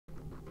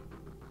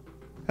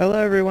Hello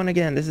everyone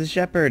again, this is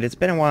Shephard. It's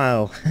been a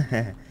while.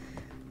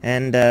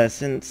 And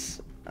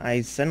since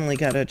I suddenly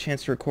got a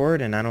chance to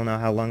record and I don't know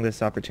how long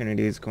this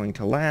opportunity is going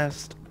to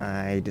last,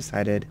 I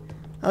decided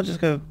I'll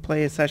just go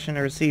play a session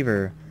of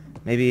Receiver.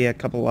 Maybe a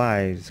couple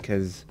lives,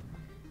 because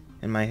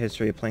in my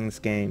history of playing this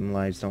game,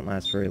 lives don't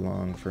last very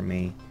long for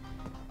me.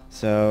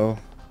 So,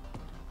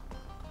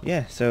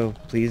 yeah, so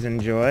please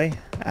enjoy.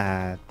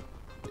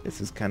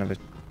 This is kind of a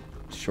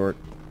short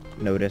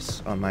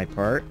notice on my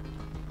part.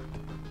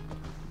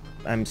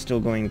 I'm still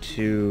going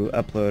to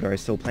upload, or I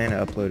still plan to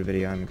upload a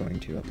video. I'm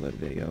going to upload a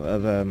video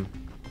of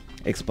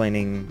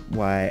explaining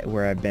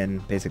where I've been,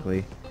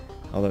 basically.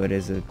 Although it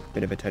is a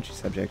bit of a touchy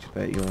subject,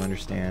 but you'll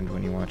understand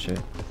when you watch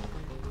it.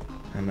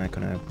 I'm not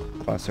gonna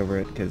gloss over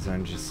it because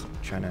I'm just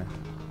trying to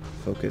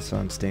focus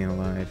on staying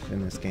alive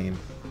in this game.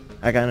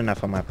 I got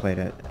enough on my plate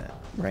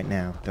right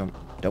now.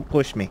 Don't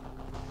push me.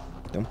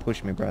 Don't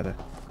push me, brother.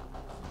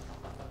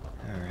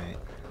 All right.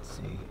 Let's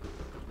see.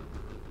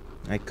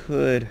 I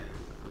could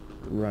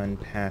run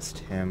past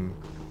him.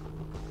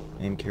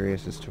 I'm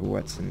curious as to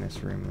what's in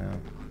this room, though.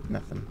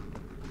 Nothing.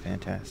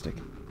 Fantastic.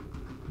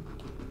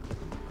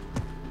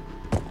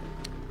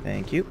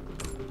 Thank you.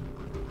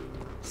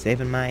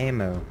 Saving my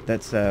ammo.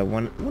 That's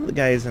one of the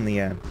guys in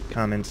the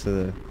comments of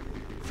the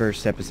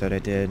first episode I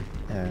did.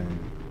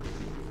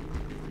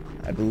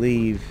 I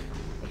believe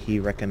he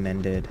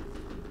recommended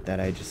that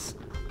I just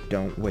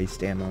don't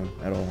waste ammo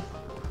at all.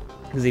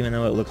 Because even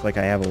though it looks like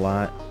I have a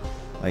lot,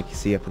 like you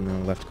see up in the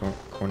left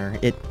corner,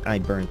 I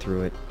burn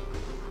through it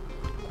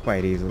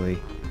quite easily.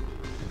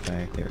 In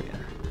fact, there we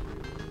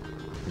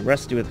are.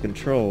 Rusty with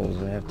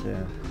controls. I have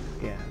to...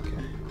 yeah,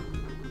 okay.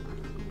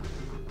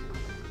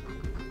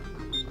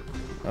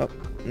 Oh,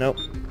 nope.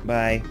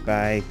 Bye,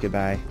 bye,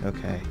 goodbye.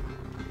 Okay.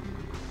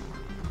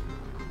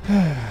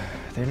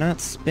 They're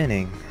not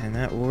spinning, and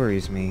that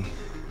worries me.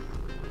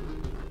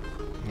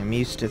 I'm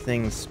used to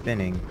things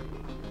spinning.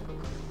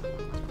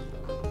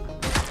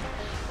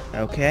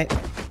 Okay.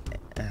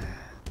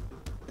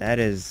 That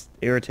is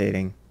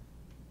irritating.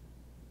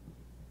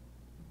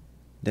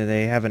 Do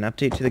they have an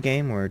update to the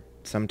game, or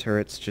some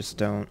turrets just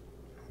don't?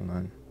 Hold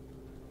on.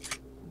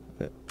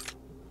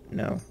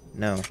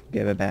 No,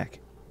 give it back.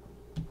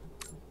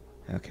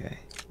 Okay,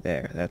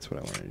 there, that's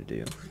what I wanted to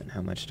do. And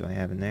how much do I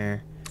have in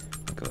there?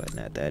 I'll go ahead and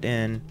add that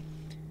in.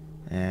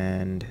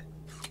 And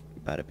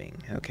bada bing,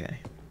 okay.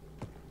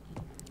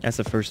 That's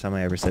the first time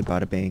I ever said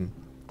bada bing.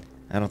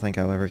 I don't think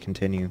I'll ever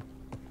continue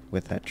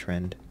with that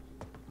trend.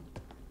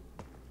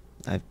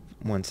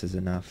 Once is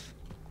enough.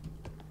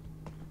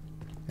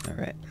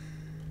 Alright.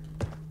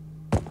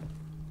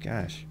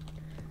 Gosh.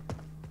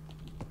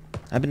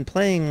 I've been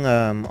playing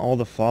all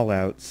the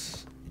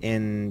Fallouts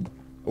in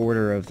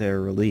order of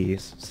their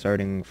release,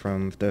 starting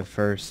from the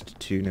first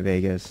to New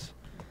Vegas.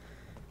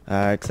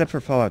 Except for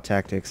Fallout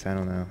Tactics, I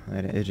don't know.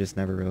 It just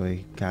never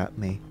really got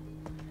me.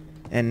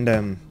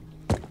 And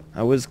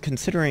I was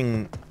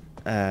considering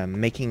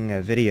making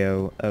a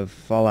video of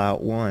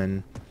Fallout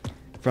 1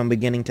 from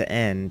beginning to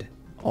end,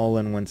 all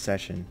in one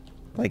session.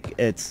 Like,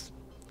 it's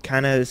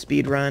kind of a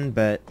speed run,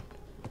 but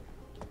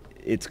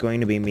it's going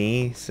to be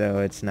me, so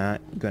it's not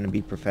going to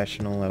be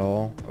professional at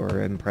all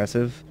or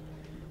impressive.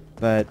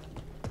 But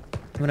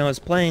when I was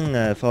playing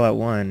Fallout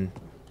 1,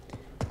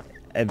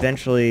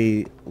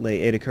 eventually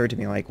it occurred to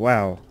me, like,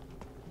 wow,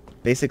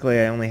 basically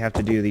I only have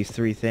to do these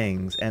 3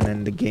 things and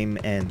then the game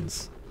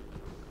ends.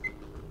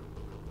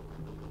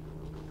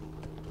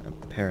 I'm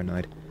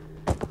paranoid.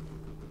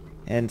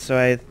 And so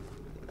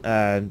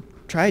I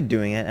tried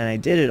doing it, and I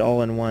did it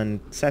all in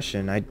one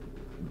session. I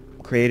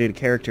created a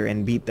character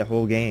and beat the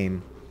whole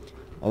game.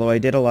 Although I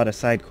did a lot of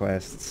side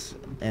quests,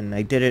 and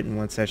I did it in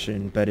one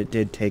session, but it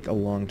did take a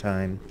long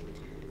time.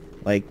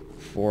 Like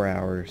 4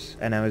 hours.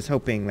 And I was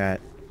hoping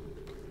that,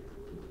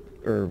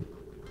 or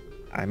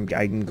I'm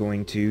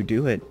going to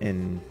do it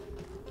in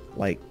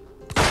like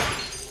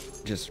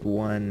just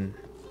one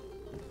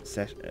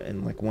session,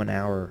 in like 1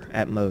 hour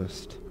at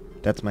most.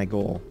 That's my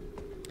goal.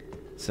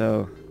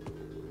 So,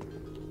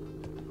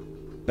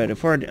 but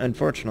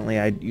unfortunately,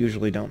 I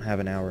usually don't have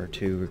an hour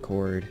to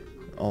record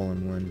all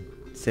in one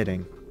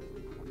sitting.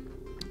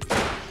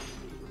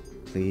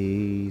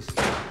 Please.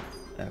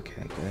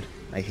 Okay, good.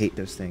 I hate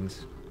those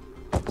things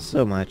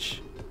so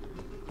much.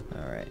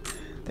 Alright,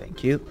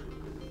 thank you.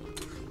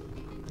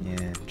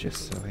 And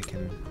just so I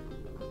can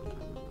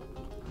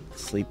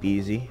sleep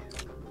easy,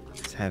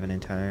 just have an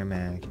entire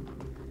mag.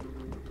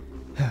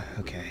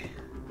 Okay.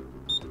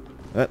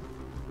 Oh,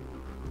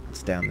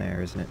 it's down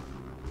there, isn't it?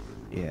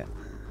 Yeah.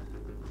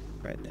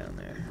 Right down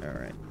there.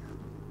 Alright.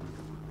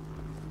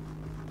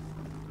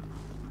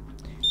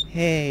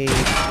 Hey!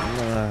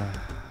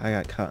 I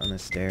got caught on a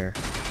stair.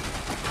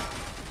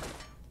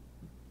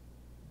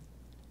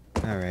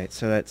 Alright,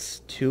 so that's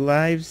 2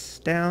 lives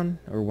down?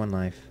 Or 1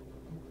 life?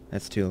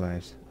 That's 2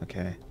 lives.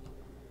 Okay.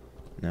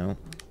 No.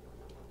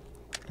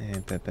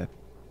 And bep bep.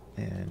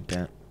 And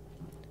down.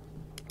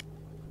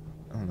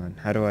 Hold on.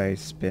 How do I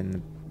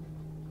spin?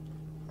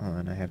 Hold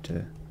on, I have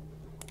to...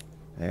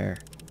 There.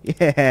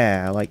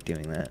 Yeah! I like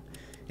doing that.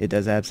 It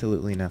does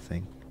absolutely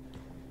nothing.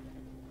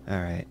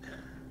 Alright.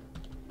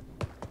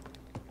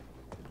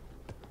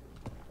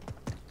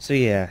 So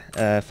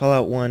yeah,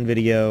 Fallout 1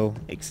 video,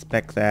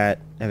 expect that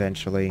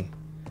eventually.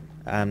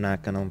 I'm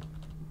not gonna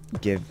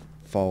give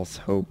false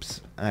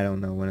hopes. I don't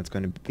know when it's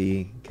going to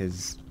be,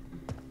 because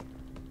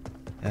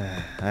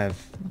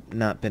I've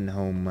not been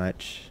home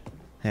much,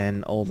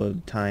 and all the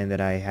time that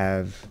I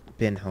have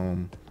been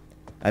home,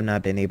 I've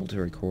not been able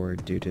to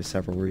record due to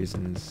several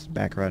reasons,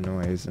 background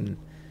noise, and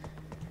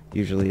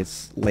usually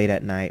it's late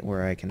at night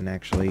where I can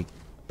actually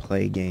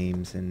play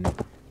games, and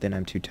then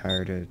I'm too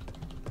tired to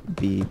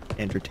be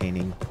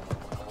entertaining.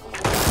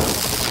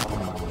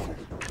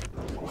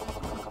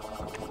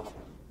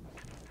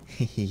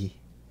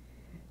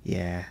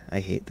 Yeah,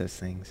 I hate those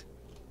things.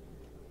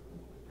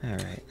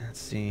 Alright, let's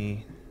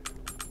see.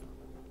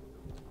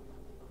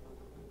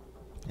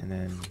 And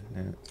then,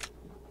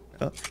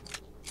 oh,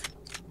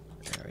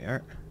 there we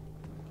are.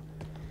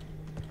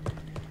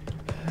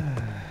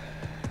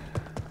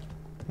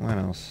 What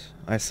else?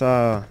 I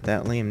saw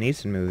that Liam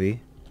Neeson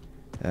movie,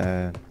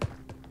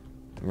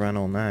 Run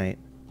All Night.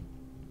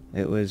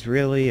 It was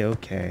really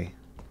okay.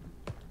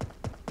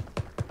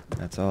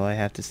 That's all I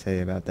have to say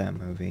about that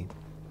movie.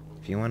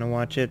 If you want to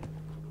watch it,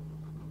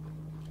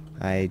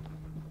 I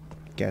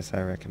guess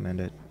I recommend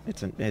it.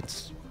 It's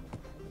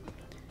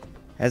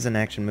as an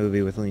action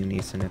movie with Liam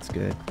Neeson, it's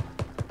good,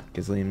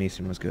 because Liam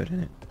Neeson was good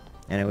in it,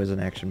 and it was an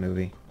action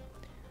movie,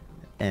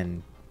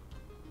 and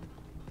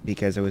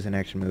because it was an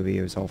action movie,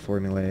 it was all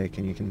formulaic,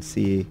 and you can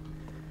see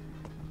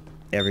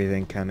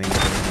everything coming from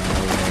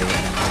the way,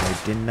 and I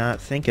did not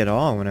think at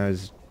all when I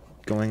was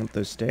going up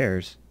those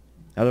stairs.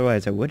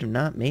 Otherwise, I would have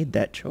not made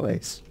that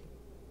choice.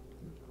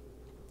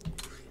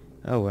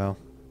 Oh well.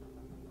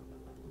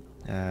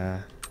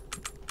 There.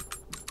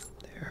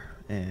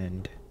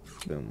 And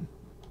boom.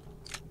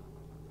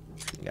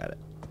 Got it.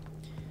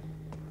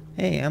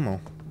 Hey,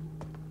 ammo.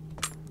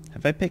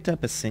 Have I picked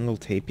up a single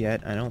tape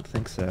yet? I don't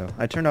think so.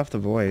 I turned off the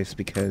voice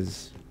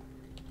because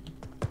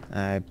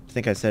I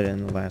think I said it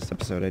in the last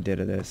episode I did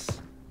of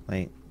this.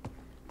 Like,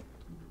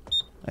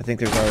 I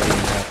think there's already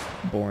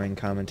enough boring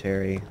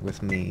commentary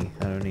with me.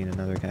 I don't need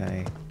another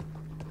guy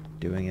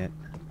doing it.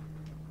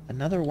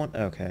 Another one?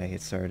 Okay,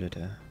 it started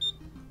to...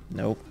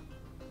 Nope.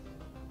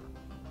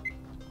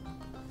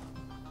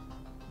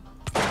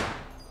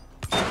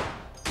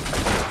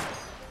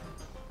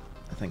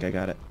 I think I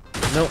got it.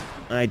 Nope,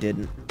 I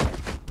didn't.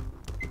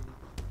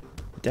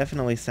 It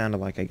definitely sounded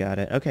like I got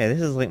it. Okay, this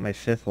is like my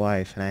 5th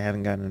life, and I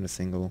haven't gotten a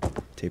single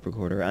tape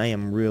recorder. I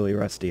am really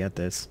rusty at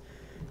this.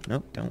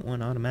 Nope, don't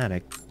want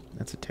automatic.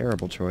 That's a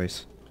terrible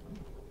choice.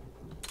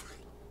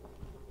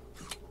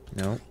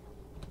 Nope.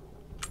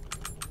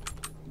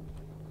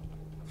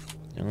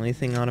 The only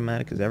thing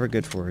automatic is ever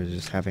good for is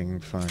just having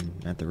fun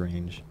at the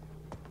range.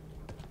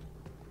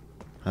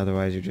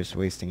 Otherwise, you're just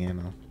wasting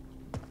ammo.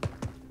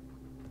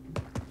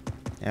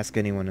 Ask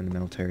anyone in the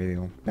military,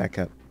 they'll back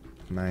up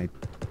my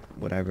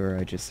whatever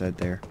I just said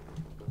there.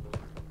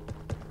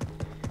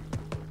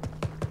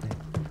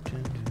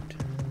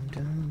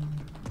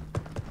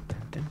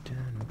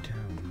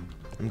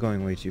 I'm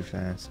going way too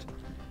fast.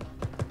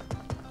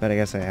 But I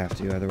guess I have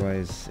to,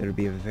 otherwise it'll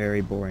be a very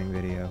boring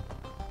video.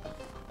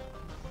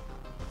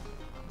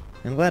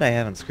 I'm glad I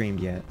haven't screamed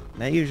yet.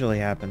 That usually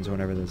happens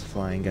whenever those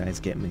flying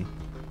guys get me.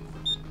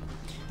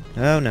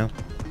 Oh no.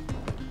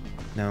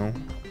 No.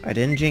 I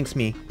didn't jinx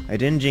me. I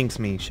didn't jinx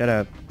me. Shut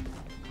up.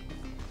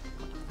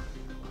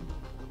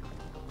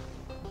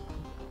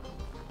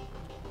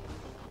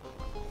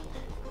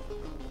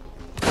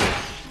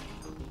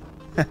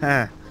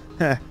 Haha.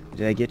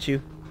 Did I get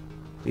you?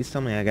 Please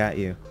tell me I got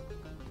you.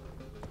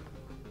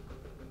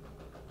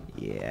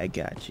 Yeah, I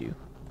got you.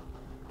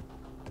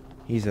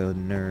 He's a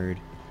nerd.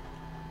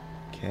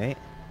 Okay.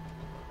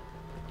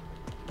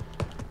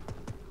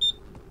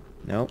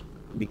 Nope.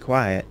 Be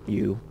quiet,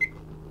 you.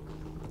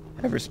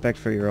 Have respect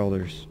for your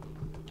elders.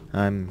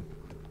 God,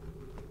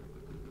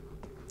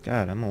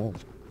 I'm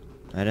old.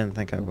 I didn't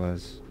think I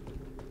was.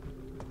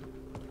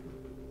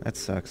 That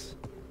sucks.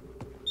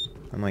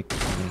 I'm like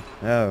 20.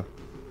 Oh.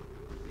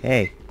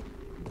 Hey.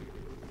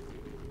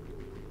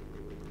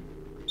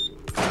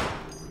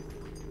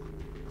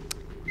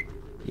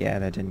 Yeah,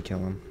 that didn't kill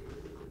him.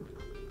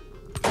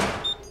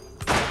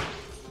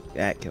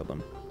 That killed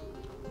him.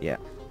 Yeah.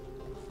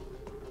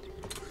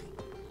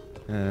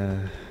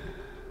 I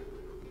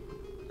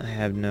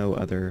have no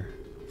other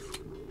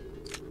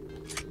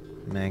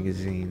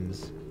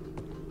magazines.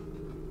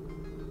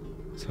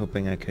 I was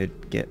hoping I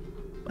could get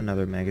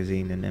another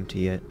magazine and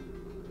empty it.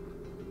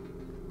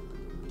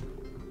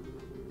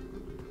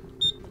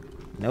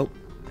 Nope.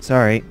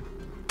 Sorry.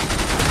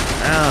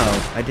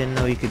 Ow! I didn't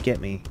know you could get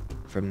me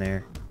from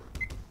there.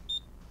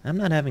 I'm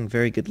not having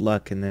very good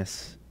luck in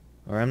this.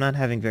 Or I'm not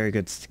having very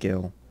good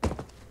skill.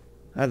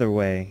 Either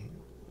way,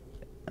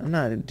 I'm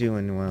not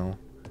doing well.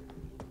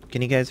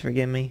 Can you guys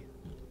forgive me?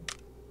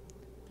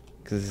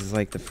 Because this is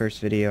like the first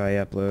video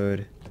I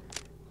upload,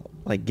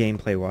 like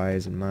gameplay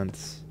wise, in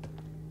months.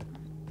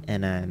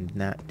 And I'm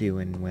not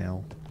doing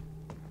well.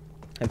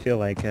 I feel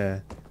like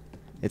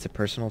it's a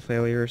personal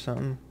failure or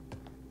something.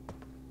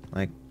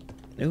 Like,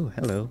 ooh,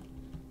 hello.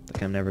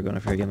 Like I'm never gonna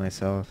forgive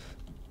myself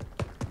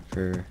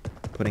for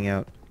putting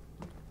out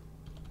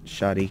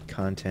shoddy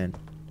content.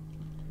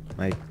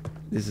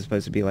 This is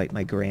supposed to be like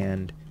my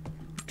grand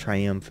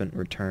triumphant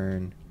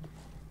return,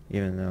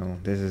 even though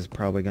this is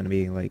probably gonna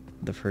be like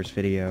the first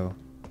video,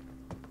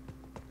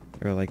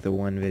 or like the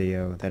one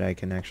video that I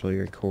can actually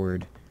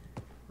record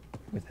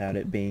without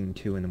it being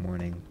 2 in the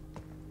morning.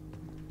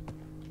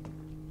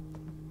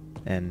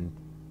 And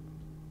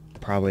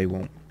probably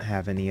won't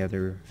have any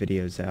other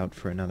videos out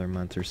for another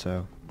month or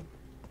so.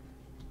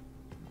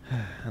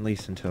 At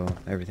least until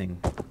everything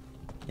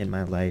in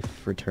my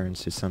life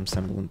returns to some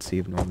semblance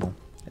of normal.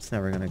 It's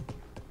never gonna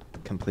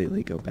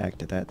completely go back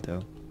to that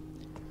though.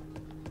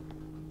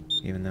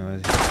 Even though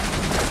it's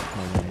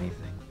more than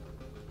anything.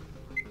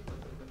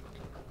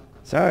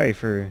 Sorry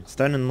for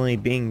suddenly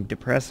being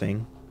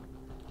depressing.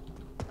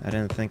 I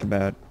didn't think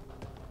about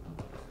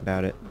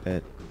it,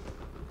 but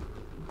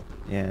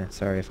yeah,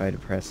 sorry if I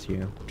depressed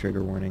you.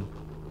 Trigger warning.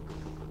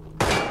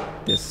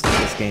 This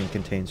game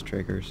contains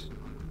triggers.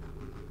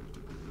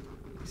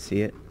 You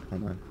see it?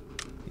 Hold on.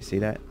 You see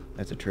that?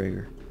 That's a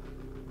trigger.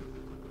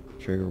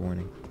 Trigger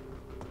warning.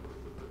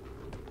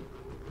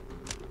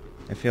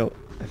 I feel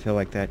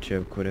like that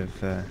joke would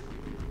have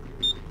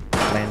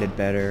landed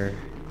better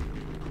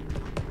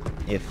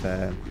if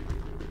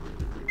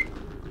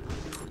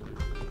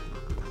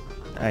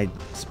I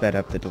sped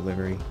up the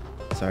delivery.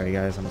 Sorry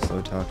guys, I'm a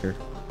slow talker.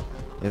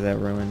 If that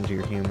ruins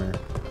your humor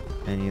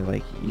and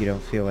you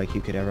don't feel like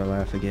you could ever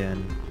laugh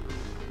again,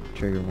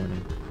 trigger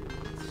warning.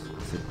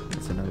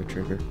 It's another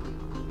trigger.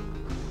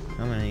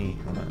 How many?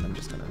 Hold on, I'm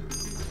just gonna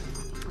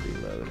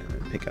reload and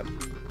then pick up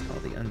all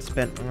the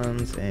unspent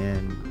ones,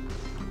 and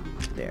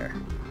there.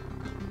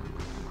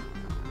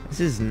 This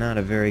is not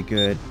a very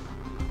good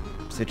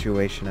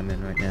situation I'm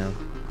in right now.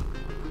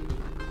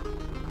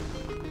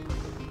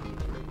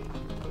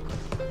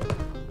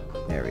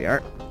 There we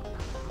are.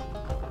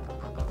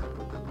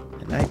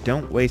 And I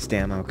don't waste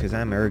ammo because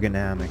I'm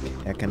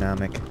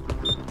economic.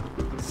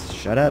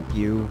 Shut up,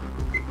 you.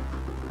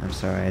 I'm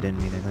sorry, I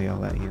didn't mean to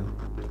yell at you.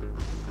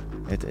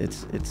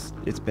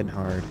 It's been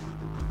hard.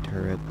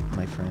 Turret,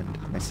 my friend,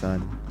 my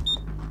son,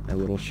 my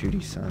little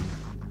shooty son.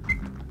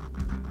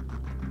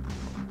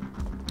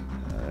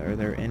 Are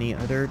there any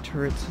other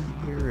turrets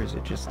in here, or is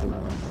it just the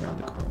one around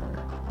the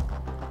corner?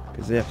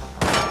 Because if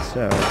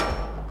so,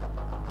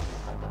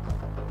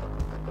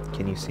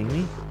 can you see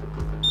me?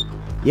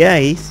 Yeah,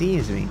 he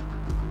sees me.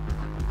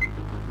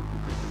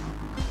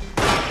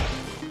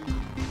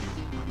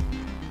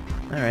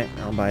 Alright,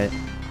 I'll buy it.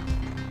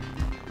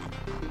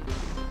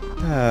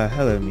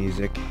 Hello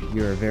music.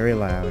 You are very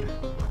loud.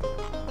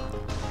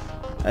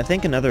 I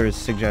think another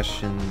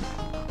suggestion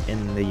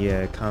in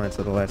the comments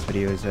of the last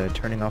video is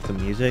turning off the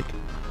music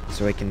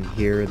so I can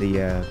hear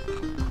the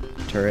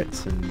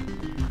turrets and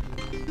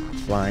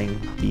flying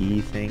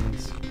bee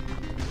things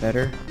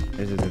better.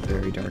 This is a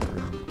very dark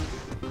room.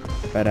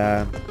 But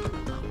I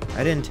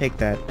didn't take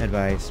that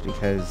advice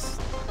because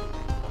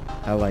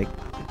I like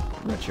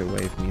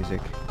retrowave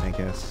music, I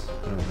guess.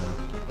 I don't know.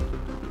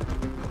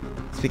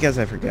 It's because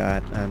I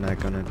forgot. I'm not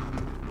gonna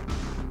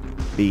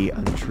be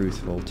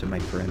untruthful to my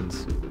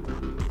friends.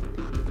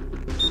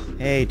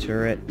 Hey,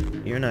 turret.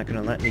 You're not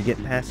gonna let me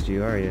get past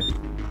you, are you?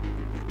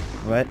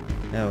 What?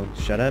 No,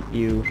 shut up,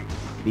 you.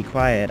 Be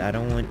quiet. I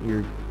don't want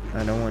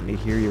to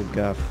hear your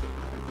guff.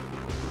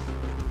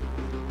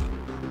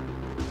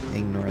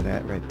 Ignore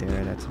that right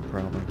there. That's a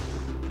problem.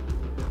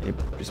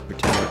 Just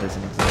pretend it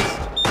doesn't exist.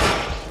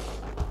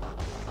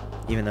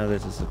 Even though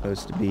this is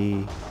supposed to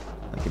be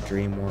like a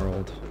dream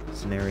world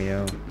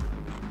scenario.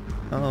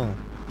 Oh,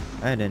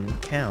 I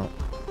didn't count.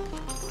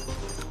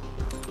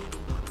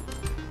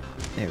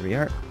 There we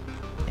are.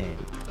 And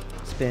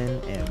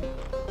spin and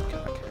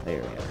cock.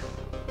 There we are.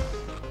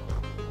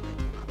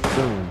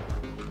 Boom.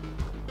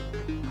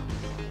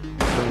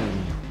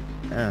 Boom.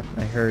 Ah,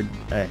 I heard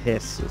a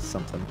hiss or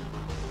something.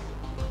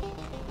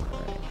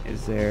 Alright,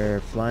 is there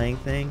a flying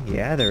thing?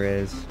 Yeah, there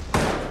is.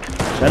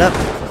 Shut up!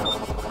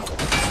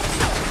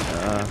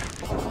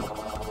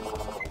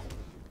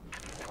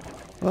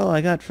 Well,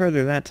 I got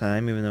further that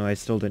time, even though I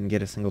still didn't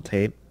get a single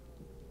tape.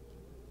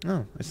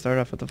 Oh, I start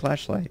off with the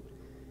flashlight.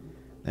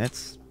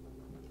 That's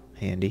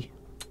handy.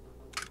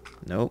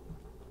 Nope.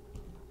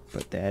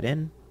 Put that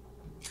in.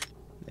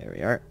 There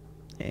we are.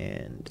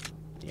 And,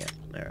 yeah,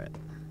 alright.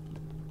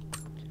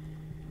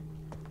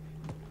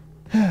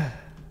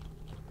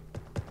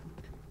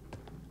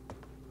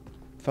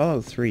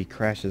 Fallout 3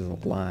 crashes a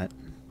lot.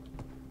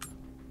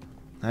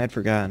 I had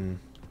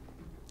forgotten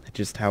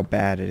just how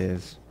bad it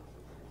is.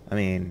 I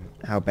mean,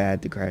 how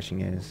bad the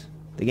crashing is.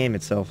 The game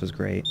itself is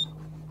great.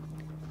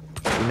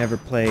 If you never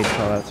played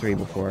Fallout 3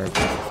 before,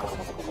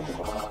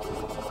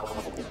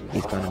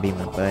 he's gonna be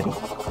my buddy.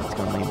 He's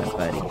gonna be my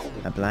buddy.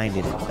 I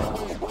blinded him,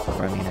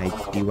 or I mean, I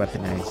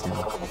de-weaponized him.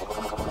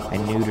 I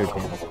neutered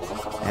him.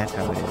 That's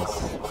how it is.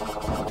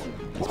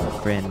 He's my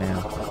friend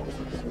now.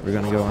 We're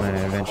gonna go on an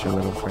adventure,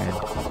 little friend.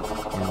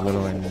 And a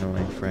little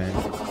annoying friend.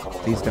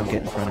 Please don't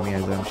get in front of me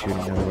as I'm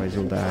shooting, otherwise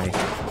you'll die.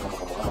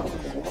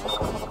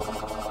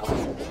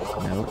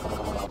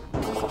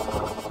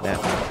 That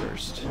one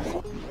first.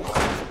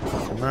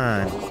 Come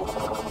on.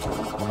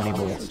 How many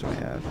bullets do I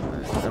have?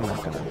 I'm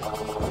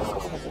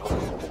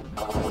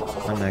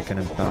not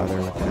gonna bother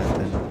with that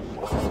then.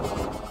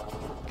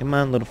 Come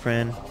on, little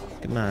friend.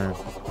 Come on.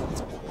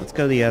 Let's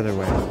go the other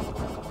way.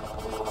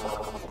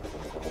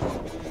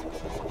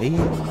 Be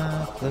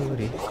my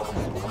floaty,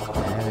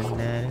 having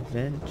that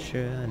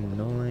adventure,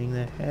 annoying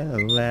the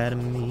hell out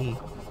of me.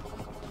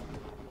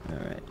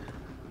 Alright.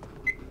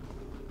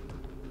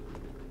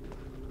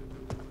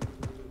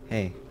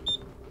 Hey.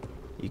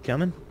 You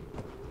coming?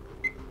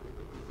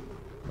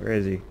 Where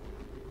is he?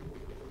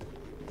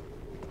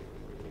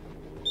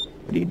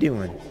 What are you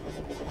doing?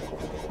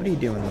 What are you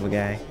doing, little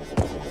guy?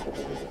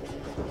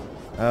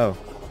 Oh.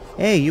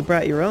 Hey, you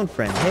brought your own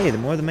friend. Hey, the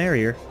more the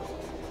merrier.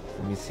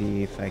 Let me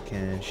see if I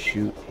can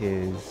shoot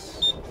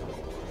his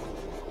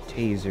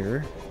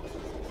taser.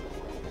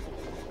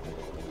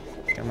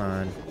 Come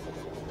on.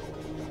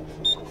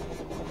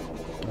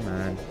 Come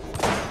on.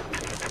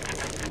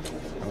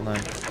 Hold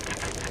on.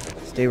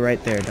 Stay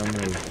right there. Don't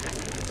move.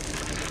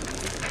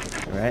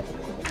 Alright?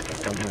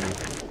 Don't move.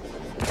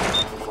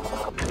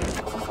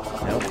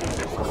 Nope.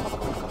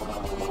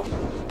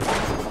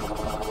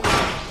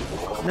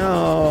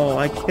 No!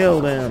 I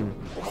killed him!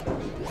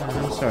 Oh,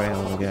 I'm sorry,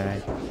 little guy.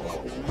 I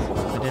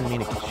didn't mean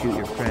to shoot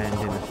your friend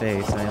in the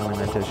face. I only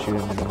meant to shoot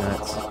him in the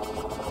nuts.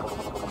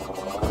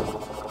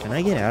 Can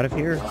I get out of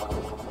here?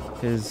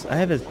 Because I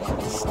have a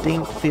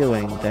distinct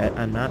feeling that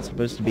I'm not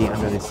supposed to be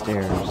under the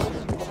stairs.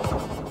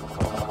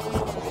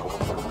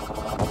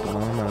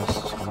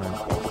 Almost. Come on.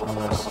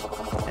 Almost.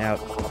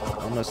 Out.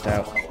 Almost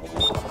out.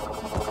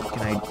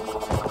 Can I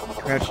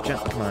crouch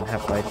jump? Come on,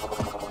 Half-Life.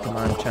 Come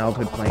on,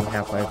 childhood playing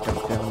Half-Life.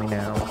 Don't fail me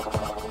now.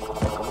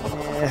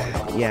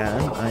 Yeah,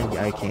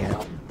 I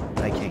can't.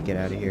 I can't get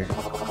out of here.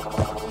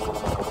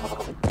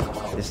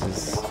 This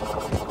is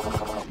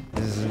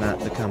not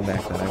the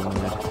comeback that I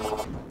wanted.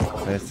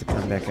 But it's the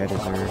comeback I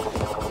deserve.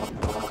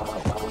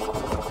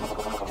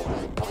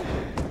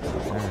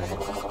 Alright.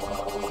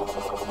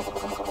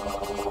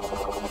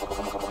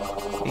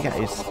 You got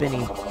your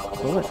spinning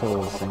bullet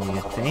holes in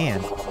your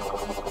fan.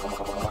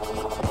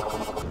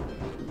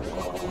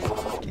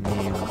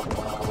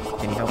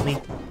 Can you help me?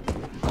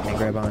 Can I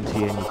grab onto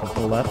you and you can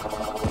pull up?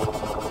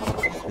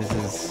 This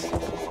is...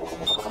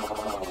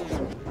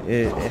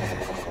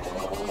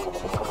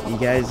 You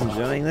guys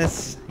enjoying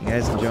this? You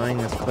guys enjoying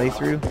this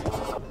playthrough?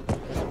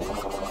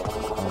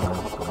 Hold on,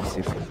 let me see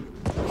if I can...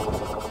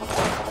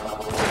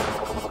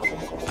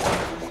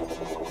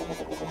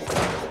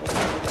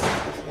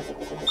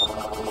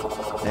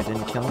 That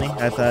didn't kill me?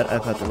 I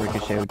thought the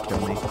ricochet would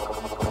kill me.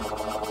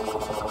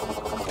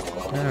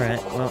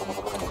 Alright, well,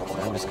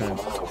 I'm just gonna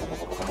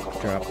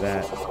drop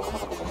that.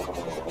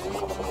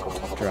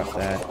 Drop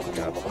that.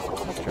 Drop.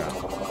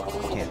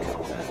 Can't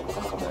drop that.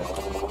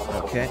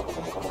 Okay.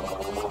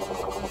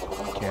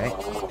 Okay.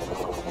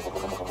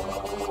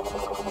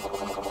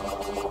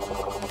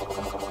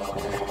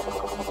 There.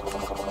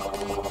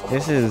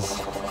 This is...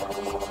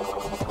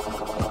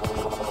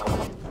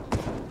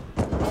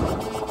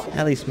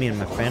 At least me and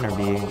my friend are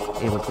being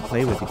able to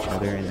play with each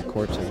other in the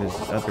corpse of his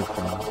other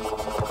friend.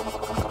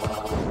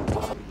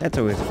 That's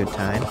always a good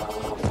time.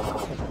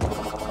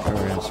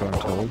 Or so I'm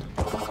told.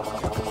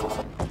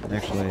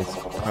 Actually, it's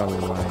probably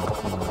why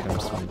no one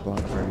comes to my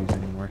block parties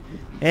anymore.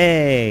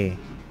 Hey!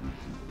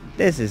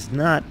 This is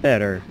not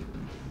better.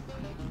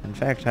 In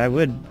fact, I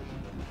would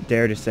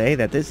dare to say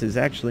that this is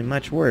actually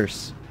much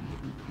worse.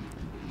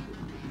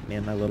 Me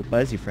and my little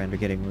buzzy friend are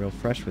getting real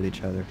fresh with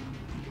each other.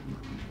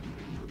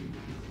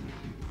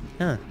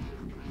 Huh.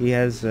 He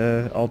has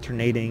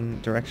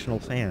alternating directional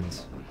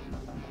fans.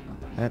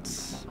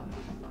 That's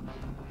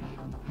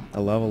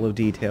a level of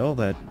detail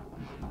that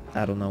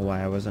I don't know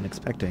why I wasn't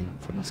expecting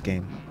from this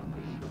game.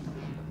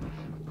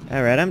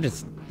 Alright, I'm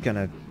just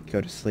gonna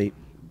go to sleep.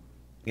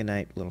 Good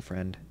night, little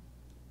friend.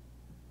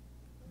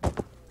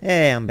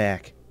 Hey, I'm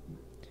back.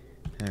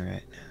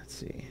 Alright, let's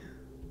see.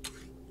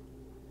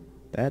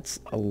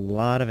 That's a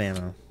lot of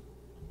ammo.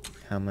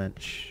 How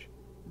much?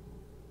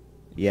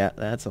 Yeah,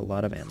 that's a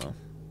lot of ammo.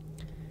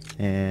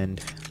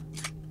 And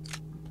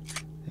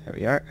there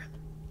we are.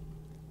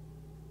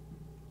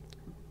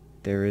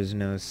 There is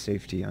no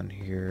safety on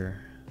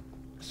here.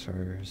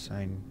 Sorry,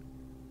 sign.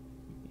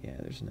 Yeah,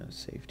 there's no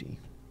safety.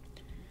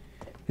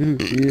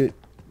 I'm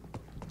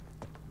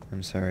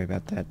sorry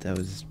about that. That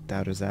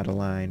was out of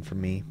line for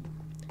me.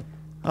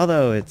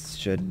 Although it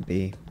shouldn't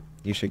be.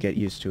 You should get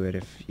used to it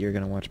if you're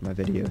gonna watch my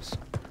videos.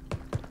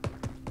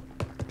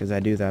 Because I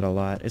do that a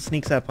lot. It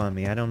sneaks up on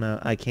me. I don't know.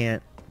 I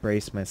can't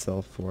brace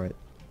myself for it.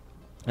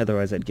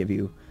 Otherwise, I'd give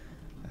you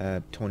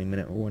a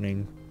 20-minute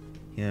warning,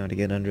 you know, to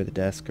get under the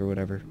desk or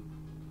whatever.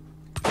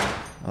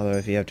 Although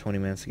if you have 20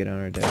 minutes to get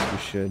under a desk, you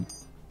should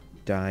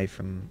die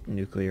from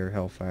nuclear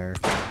hellfire.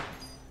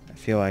 I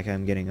feel like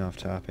I'm getting off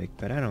topic,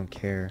 but I don't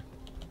care.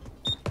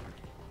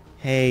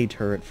 Hey,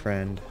 turret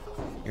friend.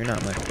 You're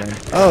not my friend.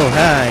 Oh,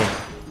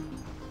 hi!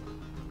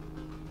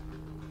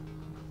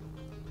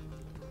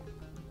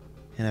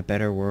 In a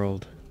better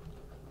world,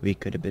 We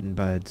could have been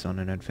buds on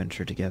an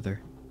adventure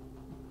together.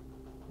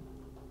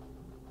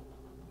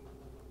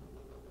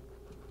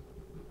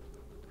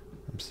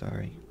 I'm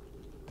sorry.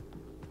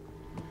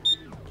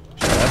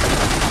 Shut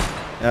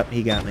up. Oh,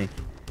 he got me.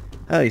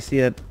 Oh, you see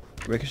a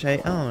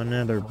ricochet? Oh,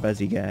 another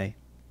buzzy guy.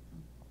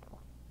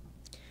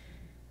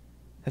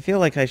 I feel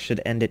like I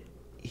should end it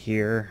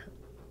here.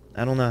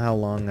 I don't know how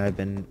long I've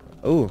been...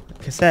 Oh,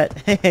 cassette!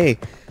 Hey!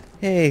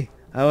 Hey!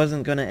 I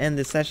wasn't gonna end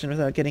the session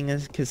without getting a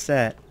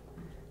cassette.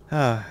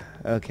 Ah,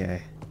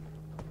 okay.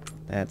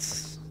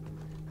 That's...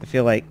 I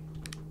feel like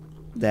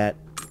that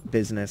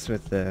business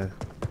with the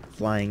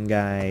flying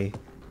guy,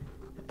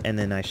 and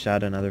then I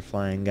shot another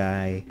flying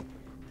guy,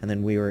 and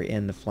then we were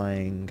in the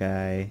flying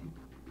guy.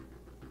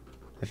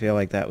 I feel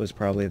like that was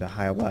probably the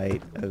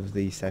highlight of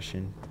the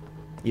session,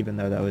 even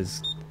though that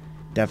was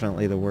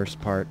definitely the worst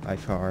part by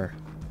far.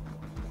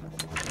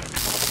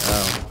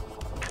 Oh.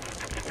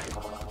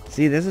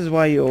 See, this is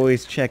why you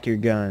always check your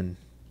gun.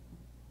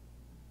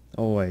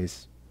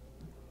 Always.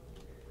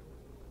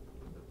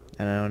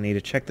 And I don't need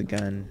to check the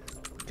gun,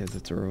 because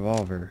it's a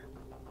revolver.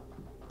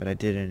 But I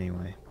did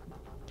anyway.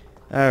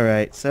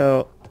 Alright,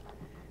 so...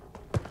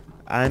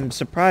 I'm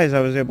surprised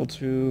I was able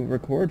to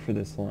record for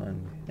this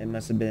long. It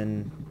must have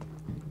been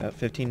about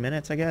 15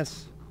 minutes, I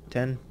guess?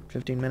 10,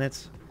 15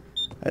 minutes?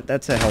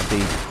 That's a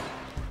healthy...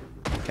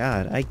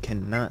 God, I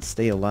cannot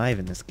stay alive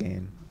in this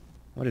game.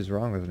 What is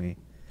wrong with me?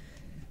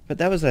 But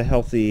that was a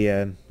healthy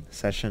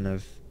session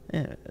of...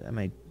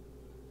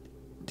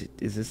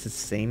 is this the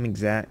same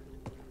exact...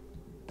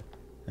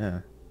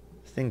 Oh,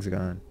 thing's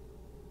gone.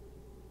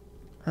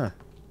 Huh.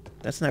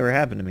 That's never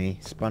happened to me,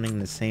 spawning in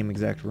the same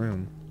exact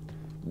room.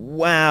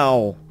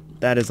 Wow!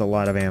 That is a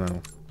lot of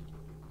ammo.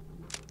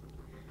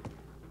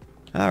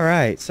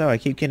 Alright, so I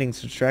keep getting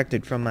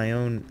subtracted from my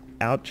own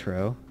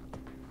outro.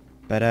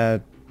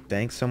 But,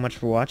 thanks so much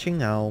for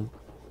watching. I'll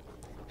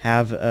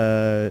have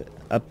a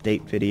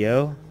update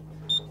video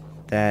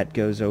that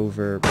goes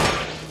over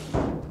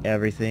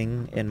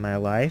everything in my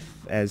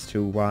life as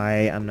to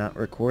why I'm not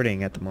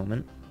recording at the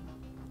moment.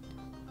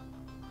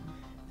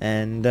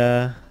 And,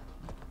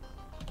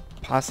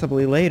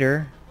 possibly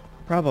later,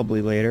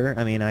 probably later,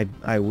 I mean,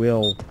 I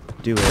will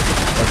do it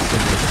as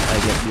soon as I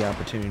get the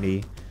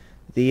opportunity.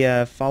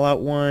 The,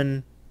 Fallout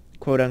 1,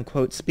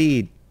 quote-unquote,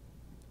 speed,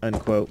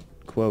 unquote,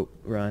 quote,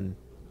 run.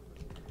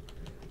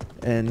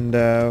 And,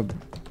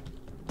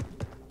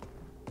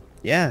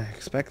 yeah,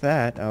 expect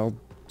that. I'll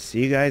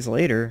see you guys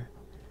later.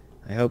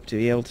 I hope to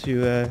be able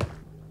to,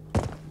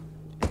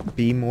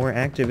 be more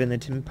active in the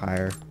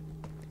Timpire,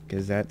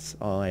 because that's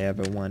all I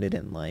ever wanted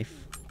in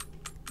life.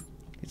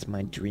 It's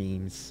my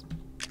dreams.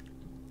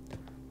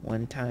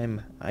 One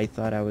time, I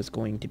thought I was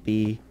going to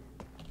be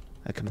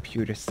a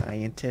computer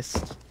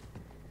scientist,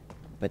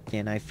 but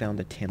then I found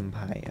a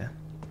Timpire.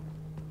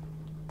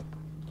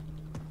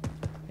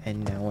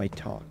 And now I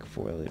talk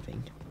for a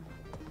living.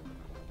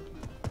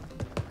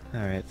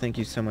 Alright, thank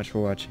you so much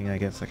for watching. I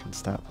guess I can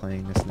stop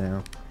playing this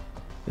now.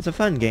 It's a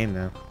fun game,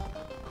 though.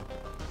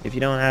 If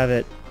you don't have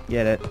it,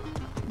 get it.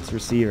 It's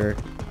Receiver.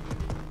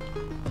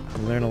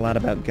 You learn a lot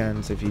about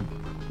guns if you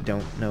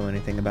don't know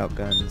anything about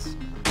guns.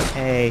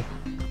 Hey!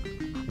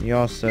 You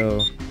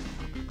also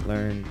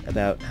learn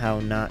about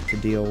how not to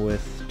deal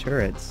with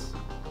turrets.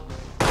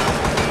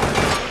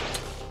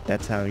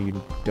 That's how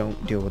you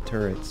don't deal with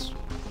turrets.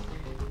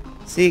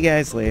 See you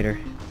guys later.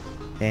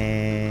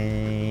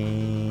 And...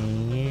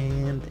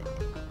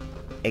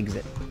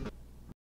 exit.